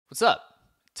What's up?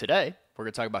 Today, we're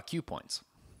going to talk about cue points.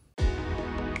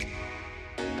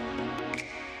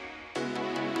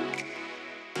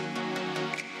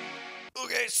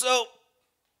 Okay, so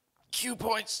cue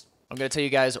points. I'm going to tell you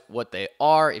guys what they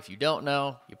are. If you don't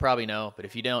know, you probably know, but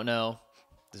if you don't know,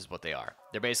 this is what they are.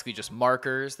 They're basically just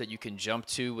markers that you can jump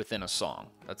to within a song.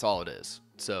 That's all it is.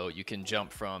 So you can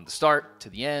jump from the start to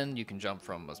the end. You can jump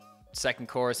from a second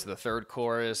chorus to the third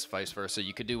chorus, vice versa.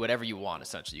 You could do whatever you want,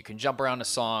 essentially. You can jump around a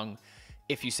song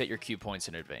if you set your cue points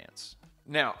in advance.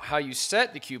 Now, how you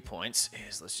set the cue points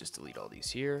is, let's just delete all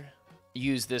these here.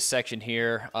 Use this section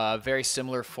here. Very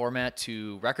similar format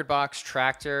to Rekordbox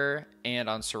Traktor and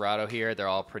on Serato here. They're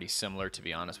all pretty similar, to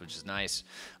be honest, which is nice.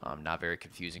 Not very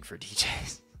confusing for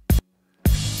DJs.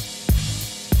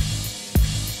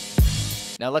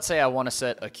 Now, let's say I want to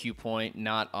set a cue point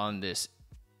not on this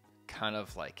kind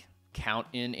of like count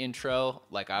in intro.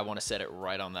 Like I want to set it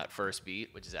right on that first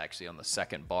beat, which is actually on the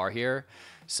second bar here.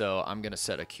 So I'm going to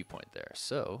set a cue point there.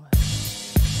 So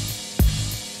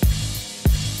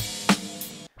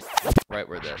right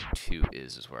where that 2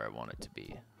 is where I want it to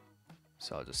be.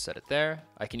 So I'll just set it there.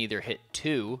 I can either hit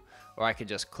 2 or I can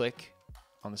just click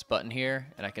on this button here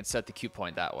and I can set the cue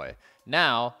point that way.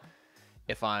 Now,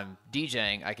 if I'm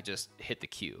DJing, I could just hit the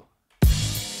cue.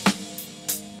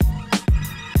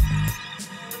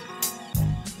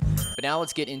 But now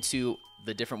let's get into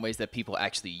the different ways that people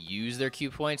actually use their cue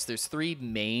points. There's 3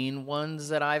 main ones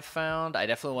that I've found. I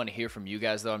definitely want to hear from you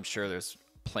guys, though. I'm sure there's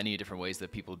plenty of different ways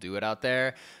that people do it out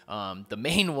there. The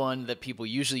main one that people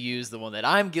usually use, the one that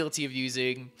I'm guilty of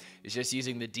using, is just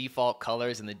using the default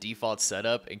colors and the default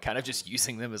setup and kind of just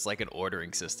using them as like an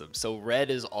ordering system. So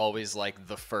red is always like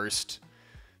the first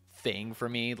thing for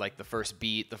me, like the first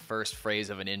beat, the first phrase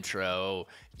of an intro,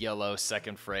 yellow,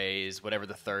 second phrase, whatever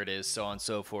the third is, so on and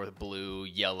so forth, blue,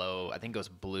 yellow, I think it goes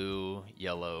blue,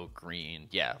 yellow, green,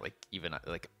 yeah, like even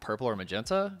like purple or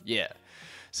magenta, yeah.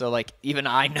 So like even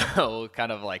I know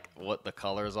kind of like what the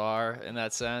colors are in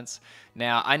that sense.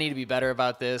 Now I need to be better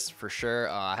about this for sure.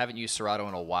 I haven't used Serato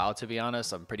in a while, to be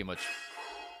honest. I'm pretty much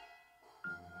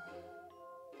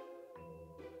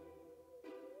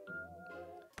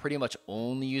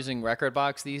only using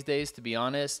Rekordbox these days, to be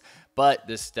honest, but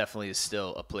this definitely is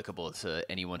still applicable to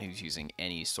anyone who's using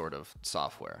any sort of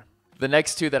software. The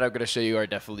next 2 that I'm going to show you are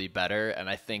definitely better, and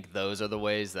I think those are the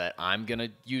ways that I'm going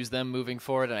to use them moving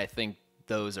forward, and I think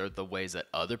those are the ways that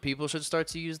other people should start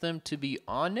to use them, to be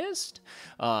honest.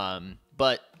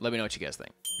 But let me know what you guys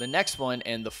think. The next one,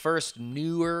 and the first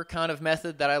newer kind of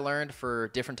method that I learned for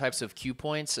different types of cue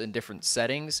points and different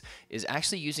settings, is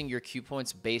actually using your cue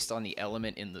points based on the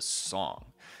element in the song.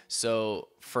 So,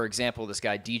 for example, this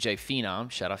guy DJ Phenom,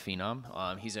 shout out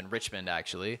Phenom, he's in Richmond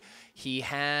actually. He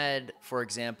had, for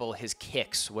example, his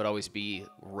kicks would always be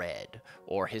red,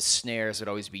 or his snares would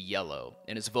always be yellow,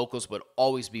 and his vocals would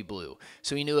always be blue.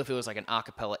 So he knew if it was like an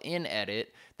acapella in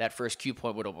edit, that first cue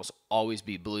point would almost always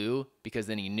be blue, because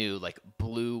then he knew like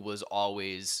blue was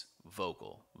always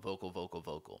vocal.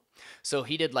 So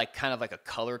he did like kind of like a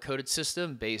color-coded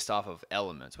system based off of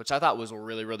elements, which I thought was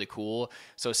really, really cool.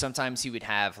 So sometimes he would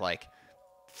have like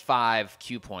 5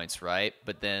 cue points, right?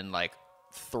 But then like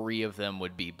 3 of them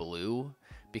would be blue,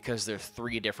 because there's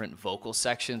 3 different vocal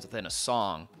sections within a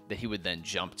song that he would then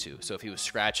jump to. So if he was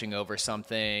scratching over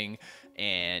something,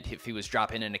 and if he was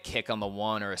dropping in a kick on the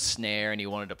one or a snare and he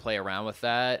wanted to play around with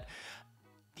that,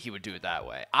 he would do it that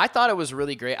way. I thought it was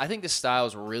really great. I think this style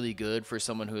is really good for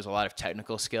someone who has a lot of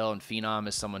technical skill, and Phenom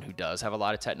is someone who does have a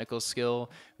lot of technical skill.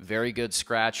 Very good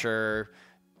scratcher.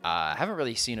 I haven't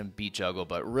really seen him beat juggle,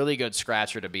 but really good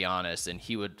scratcher, to be honest. And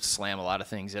he would slam a lot of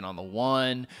things in on the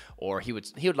one, or he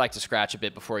would like to scratch a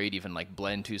bit before he'd even like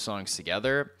blend 2 songs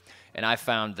together. And I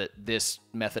found that this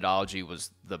methodology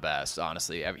was the best,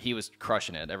 honestly. He was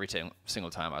crushing it every single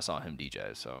time I saw him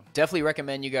DJ. So definitely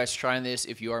recommend you guys trying this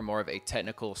if you are more of a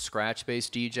technical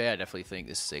scratch-based DJ. I definitely think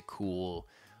this is a cool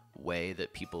way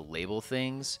that people label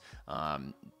things.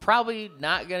 Probably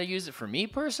not going to use it for me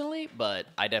personally, but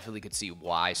I definitely could see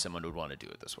why someone would want to do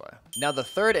it this way. Now, the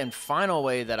third and final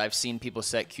way that I've seen people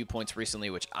set cue points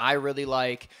recently, which I really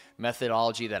like,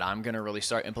 methodology that I'm going to really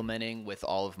start implementing with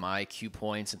all of my cue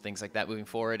points and things like that moving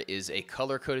forward, is a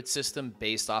color-coded system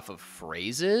based off of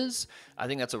phrases. I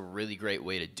think that's a really great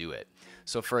way to do it.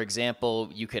 So, for example,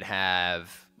 you could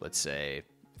have, let's say,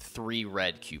 3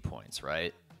 red cue points,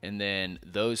 right? And then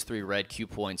those 3 red cue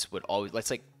points would always,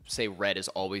 let's like say red is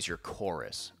always your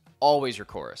chorus. Always your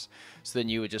chorus. So then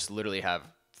you would just literally have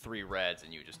 3 reds,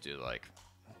 and you would just do like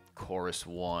chorus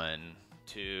 1,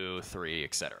 2, 3,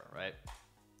 etc., right?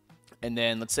 And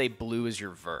then let's say blue is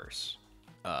your verse.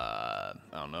 I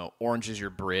don't know, orange is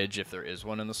your bridge if there is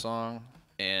one in the song.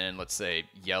 and let's say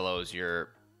yellow's your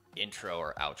intro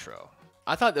or outro.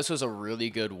 I thought this was a really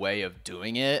good way of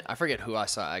doing it. I forget who I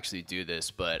saw actually do this,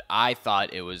 but I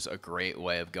thought it was a great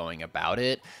way of going about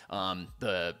it.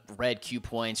 The red cue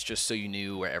points, just so you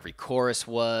knew where every chorus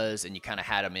was, and you kind of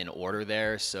had them in order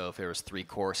there. So if there was 3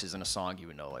 choruses in a song, you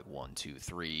would know like 1, 2,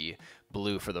 3.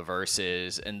 Blue for the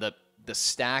verses, and the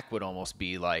stack would almost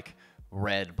be like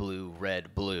red,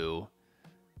 blue,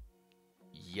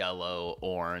 yellow,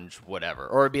 orange, whatever.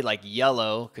 Or it'd be like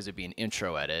yellow because it'd be an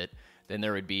intro edit. Then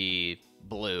there would be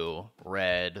blue,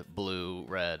 red,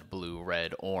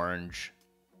 orange,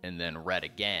 and then red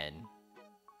again,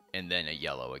 and then a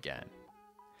yellow again.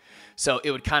 So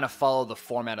it would kind of follow the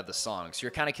format of the song. So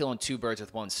you're kind of killing 2 birds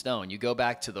with 1 stone. You go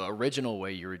back to the original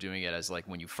way you were doing it as like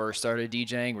when you first started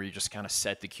DJing, where you just kind of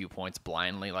set the cue points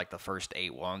blindly, like the first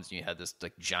 8 ones, and you had this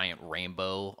like giant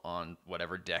rainbow on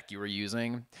whatever deck you were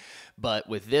using. But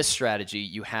with this strategy,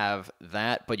 you have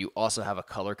that, but you also have a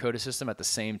color-coded system at the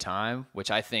same time,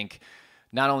 which I think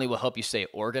not only will help you stay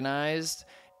organized,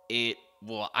 it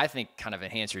will, I think, kind of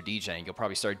enhance your DJing. You'll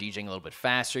probably start DJing a little bit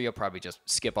faster. You'll probably just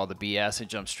skip all the BS and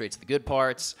jump straight to the good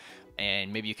parts.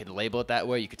 And maybe you could label it that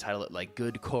way. You could title it like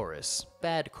good chorus,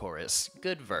 bad chorus,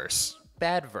 good verse,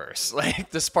 bad verse.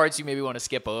 Like the parts you maybe want to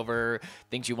skip over,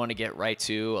 things you want to get right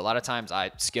to. A lot of times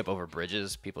I skip over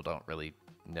bridges. People don't really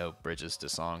know bridges to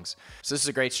songs. So this is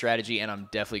a great strategy, and I'm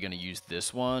definitely going to use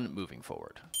this one moving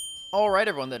forward. All right,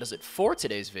 everyone, that does it for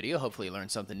today's video. Hopefully you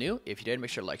learned something new. If you did, make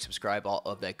sure to like, subscribe, all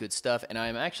of that good stuff. And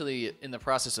I'm actually in the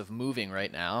process of moving right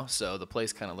now, so the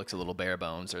place kind of looks a little bare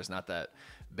bones. There's not that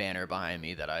banner behind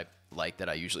me that I like that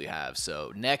I usually have.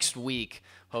 So next week,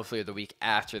 hopefully the week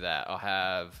after that, I'll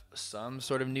have some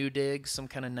sort of new digs, some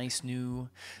kind of nice new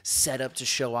setup to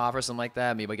show off or something like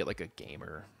that. Maybe I get like a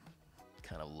gamer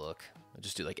kind of look. I'll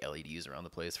just do like LEDs around the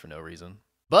place for no reason.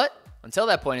 But until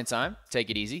that point in time, take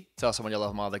it easy. Tell someone you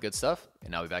love them, all that good stuff.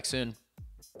 And I'll be back soon.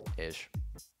 Ish.